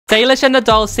Salish and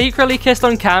Nidal secretly kissed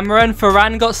on camera and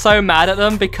Farhan got so mad at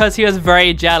them because he was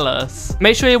very jealous.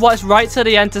 Make sure you watch right to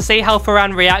the end to see how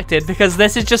Farhan reacted because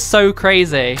this is just so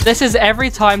crazy. This is every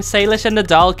time Salish and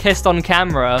Nidal kissed on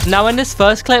camera. Now in this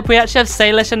first clip we actually have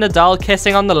Salish and Nidal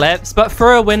kissing on the lips but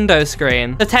through a window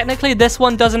screen. So technically this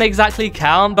one doesn't exactly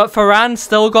count, but Farhan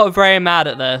still got very mad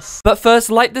at this. But first,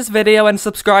 like this video and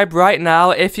subscribe right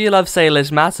now if you love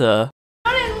Salish Matter.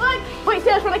 Wait,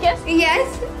 Salish, want a kiss?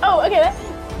 Yes. Oh, okay.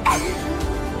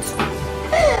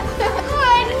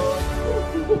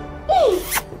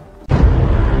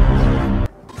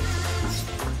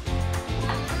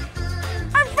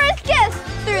 Our first kiss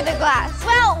through the glass.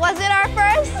 Well, was it our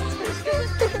first?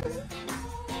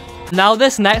 Now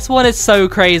this next one is so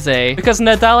crazy because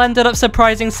Nidal ended up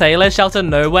surprising Salish out of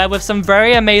nowhere with some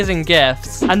very amazing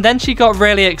gifts, and then she got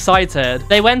really excited.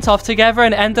 They went off together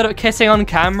and ended up kissing on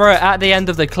camera at the end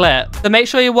of the clip. So make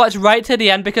sure you watch right to the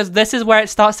end because this is where it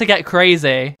starts to get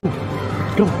crazy.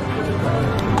 Go.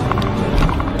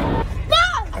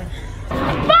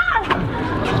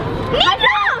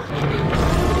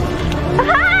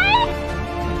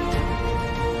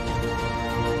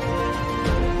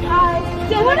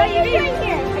 What are you doing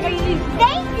here? I got you these.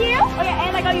 Thank you. Oh yeah,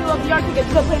 and I got you a VR ticket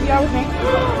to go play VR with me.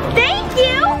 Thank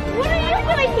you. What are you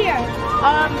doing here?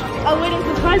 I'm waiting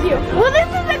to surprise you. Well, this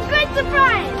is a great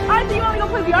surprise. Alright, so you want to go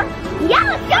play VR? Yeah,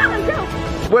 let's go. Let's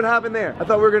go. What happened there? I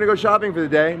thought we were gonna go shopping for the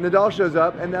day. Nidal shows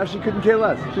up, and now she couldn't care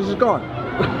less. She's just gone.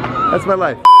 That's my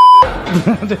life.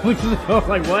 We just go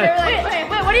like what? Wait,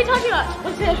 what are you talking about?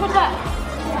 What's this? What's that?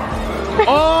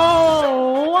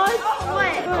 Oh, what?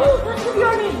 What? What's the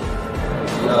VR name?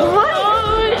 What?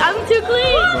 Oh, I'm too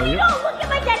clean. Whoa, you don't look at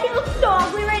my dad. He looks so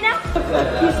ugly right now.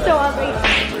 He's so ugly.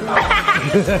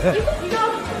 you go.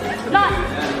 Not.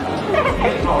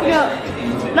 Go.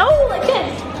 No, like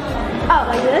this. Oh,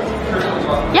 like this?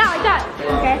 Yeah, like that.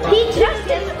 Okay. He just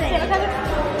did the thing.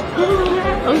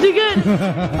 I'm too good.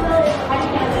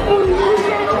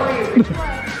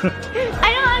 I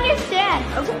don't understand.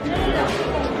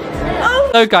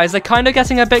 So guys, they're kind of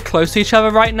getting a bit close to each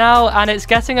other right now, and it's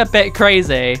getting a bit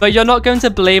crazy. But you're not going to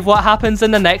believe what happens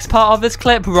in the next part of this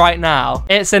clip right now.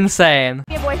 It's insane.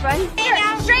 Your boyfriend? Hey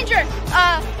now, stranger,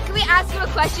 can we ask you a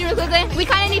question real quickly? We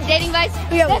kind of need dating advice.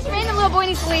 Yeah. This random little boy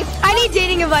needs to leave. I need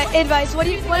dating advice. What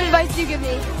advice do you give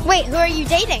me? Wait, who are you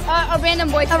dating? A random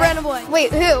boy. A random boy.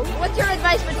 Wait, who? What's your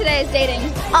advice for today's dating?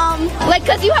 Like,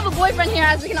 cause you have a boyfriend here,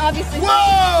 as we can obviously see.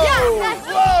 Whoa! Yeah,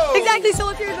 Whoa! Exactly, so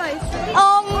what's your advice?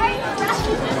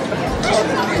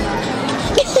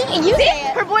 You say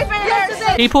it. Her boyfriend and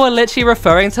her. People are literally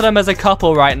referring to them as a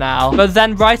couple right now. But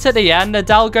then right at the end,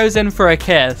 Nidal goes in for a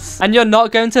kiss. And you're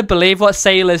not going to believe what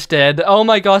Salish did. Oh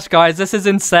my gosh, guys, this is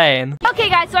insane. Okay,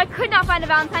 guys, so I could not find a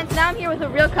Valentine, so now I'm here with a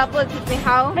real couple to teach me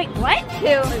how. Wait, what?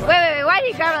 Wait, why did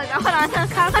you grab it like that?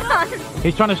 Hold on.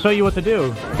 He's trying to show you what to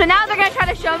do. So now they're gonna try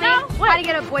to show me how to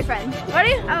get a boyfriend.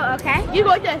 Ready? Oh, okay. You go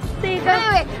like this. There you go.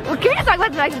 Wait. Well, can we just talk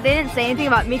about the fact that they didn't say anything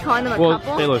about me calling them a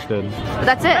couple? Well, Salish did. But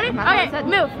that's it. Ready? Okay,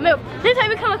 move. This time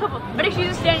we become a couple. Ready? She's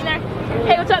just standing there.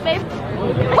 Hey, what's up, babe?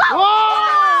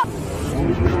 Whoa!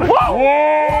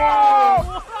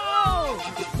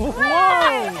 Whoa!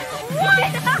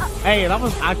 Hey, that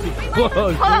was actually close.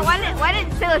 Hold on, why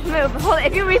didn't Salish move? Hold on,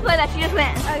 if you replay that, she just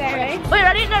went. Okay, ready? Wait,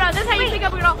 ready? No, this is how you pick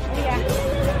up a girl.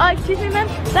 Yeah. Excuse me, ma'am.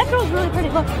 That girl's really pretty.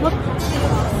 Look.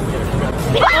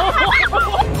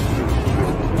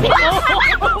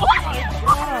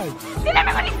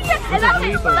 Remember when you see her? That's how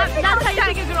you pick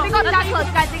a girl. They got that close,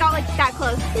 guys. They got like that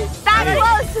close. That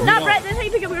close. Not Brett. That's how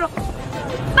you pick up a girl.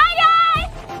 Bye, guys.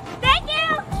 Thank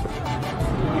you.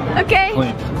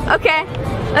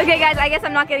 Okay, guys. I guess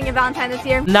I'm not getting a Valentine this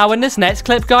year. Now in this next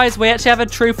clip, guys, we actually have a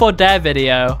truth or dare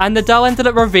video. And Nidal ended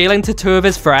up revealing to two of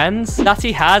his friends that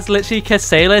he has literally kissed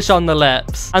Salish on the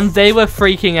lips. And they were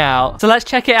freaking out. So let's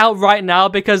check it out right now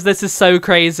because this is so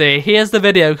crazy. Here's the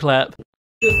video clip.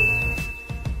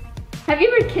 Have you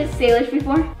ever kissed Salish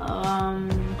before?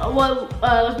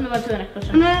 Let's move on to the next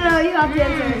question. No, you have to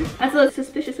answer. That's a little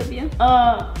suspicious of you.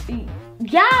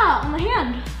 Yeah, on the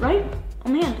hand, right?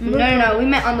 On the hand. No, we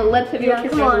meant on the lips. Have you ever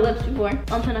kissed her on the lips before?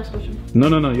 On to the next question. No,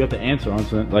 you have to answer on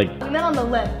something like. We meant on the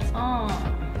lips. Oh,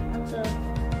 that's a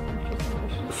interesting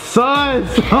question. Son!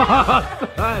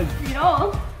 You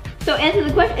know. So answer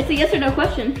the question. It's a yes or no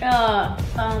question. Yeah,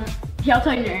 I'll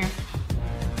tell you your answer.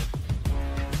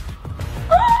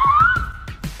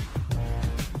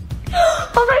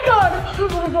 Oh my god!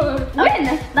 When?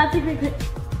 That's a great.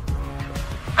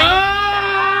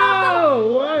 Oh! No,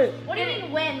 what? What do you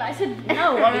mean when? I said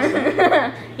no.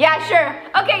 Yeah, sure.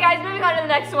 Okay, guys, moving on to the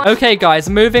next one. Okay guys,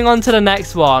 moving on to the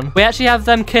next one. We actually have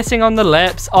them kissing on the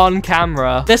lips on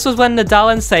camera. This was when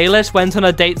Nidal and Salish went on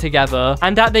a date together.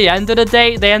 And at the end of the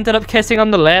date, they ended up kissing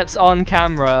on the lips on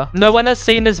camera. No one has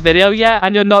seen this video yet,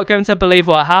 and you're not going to believe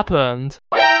what happened.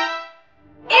 Ew!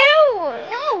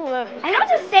 No! I know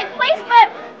it's a sick place, but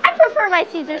I prefer my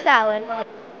Caesar salad.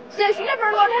 Sis, you never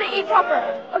learned how to eat proper.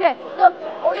 Okay, look,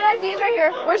 organize these right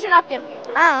here. Where's your napkin?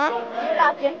 Your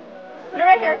napkin. Put it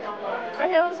right here. Right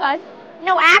here on the side.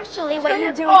 No, actually, what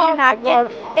you do with your napkin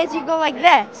is you go like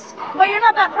this. But you're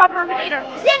not that proper of an eater.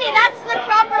 Cindy, that's the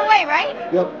proper way, right?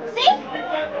 Yep. See?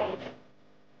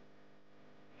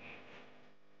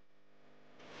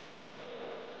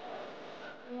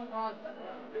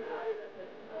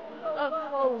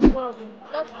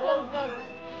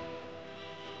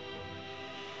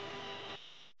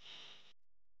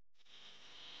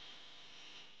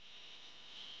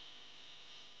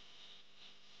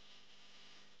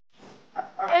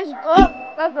 It's good.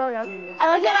 That's really good.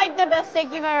 And is it like the best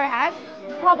steak you've ever had?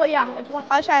 Probably, yeah.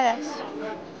 I'll try this.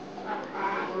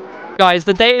 Guys,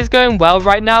 the date is going well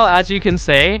right now, as you can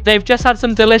see. They've just had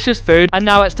some delicious food, and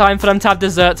now it's time for them to have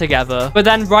dessert together. But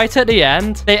then right at the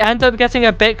end, they end up getting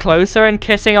a bit closer and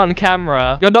kissing on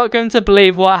camera. You're not going to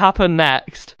believe what happened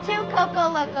next. 2 Coco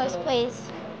Locos, please.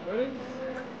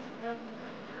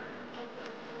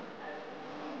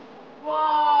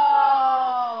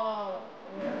 Whoa!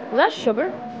 Is that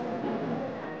sugar?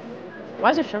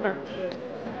 Why is it sugar?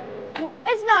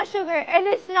 It's not sugar, and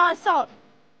it's not salt.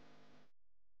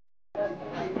 That's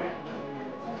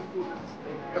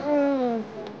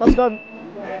good.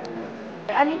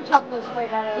 I need chocolate right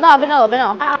now. No, vanilla,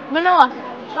 vanilla. Vanilla.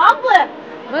 Chocolate.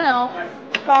 Vanilla.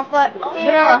 Chocolate.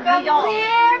 Vanilla.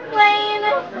 Clear,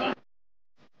 plain.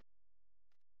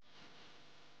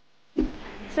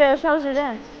 Sis, how was your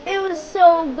day? It was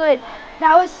so good.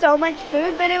 That was so much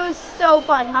food, but it was so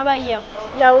fun. How about you?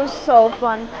 That was so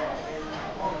fun.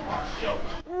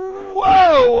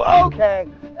 Whoa, okay.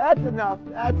 That's enough.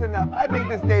 That's enough. I think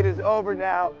this date is over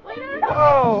now.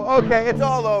 Oh, okay. It's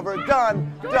all over.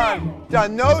 Done. Done.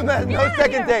 Done. No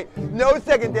second date. No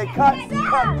second date. Cut.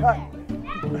 Cut.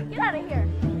 Get out of here.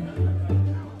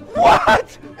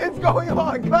 What is going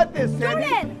on? Cut this,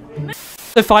 Sandy.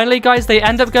 So finally, guys, they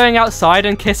end up going outside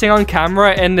and kissing on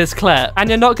camera in this clip. And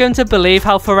you're not going to believe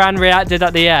how Farhan reacted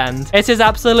at the end. It is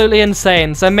absolutely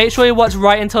insane, so make sure you watch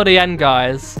right until the end,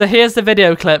 guys. So here's the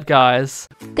video clip, guys.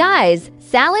 Guys,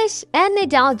 Salish and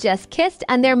Nidal just kissed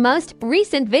on their most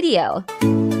recent video.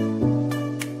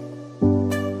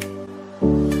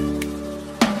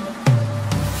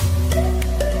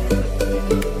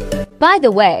 By the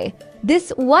way,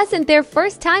 this wasn't their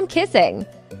first time kissing.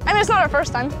 I mean, it's not our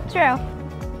first time. True.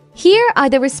 Here are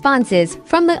the responses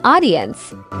from the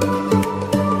audience.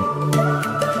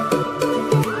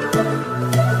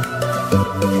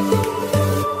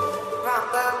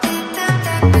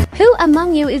 Who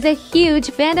among you is a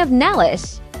huge fan of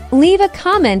NALISH? Leave a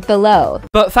comment below.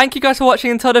 But thank you guys for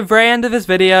watching until the very end of this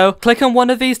video. Click on one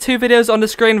of these 2 videos on the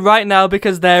screen right now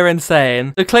because they're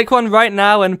insane. So click one right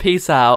now and peace out.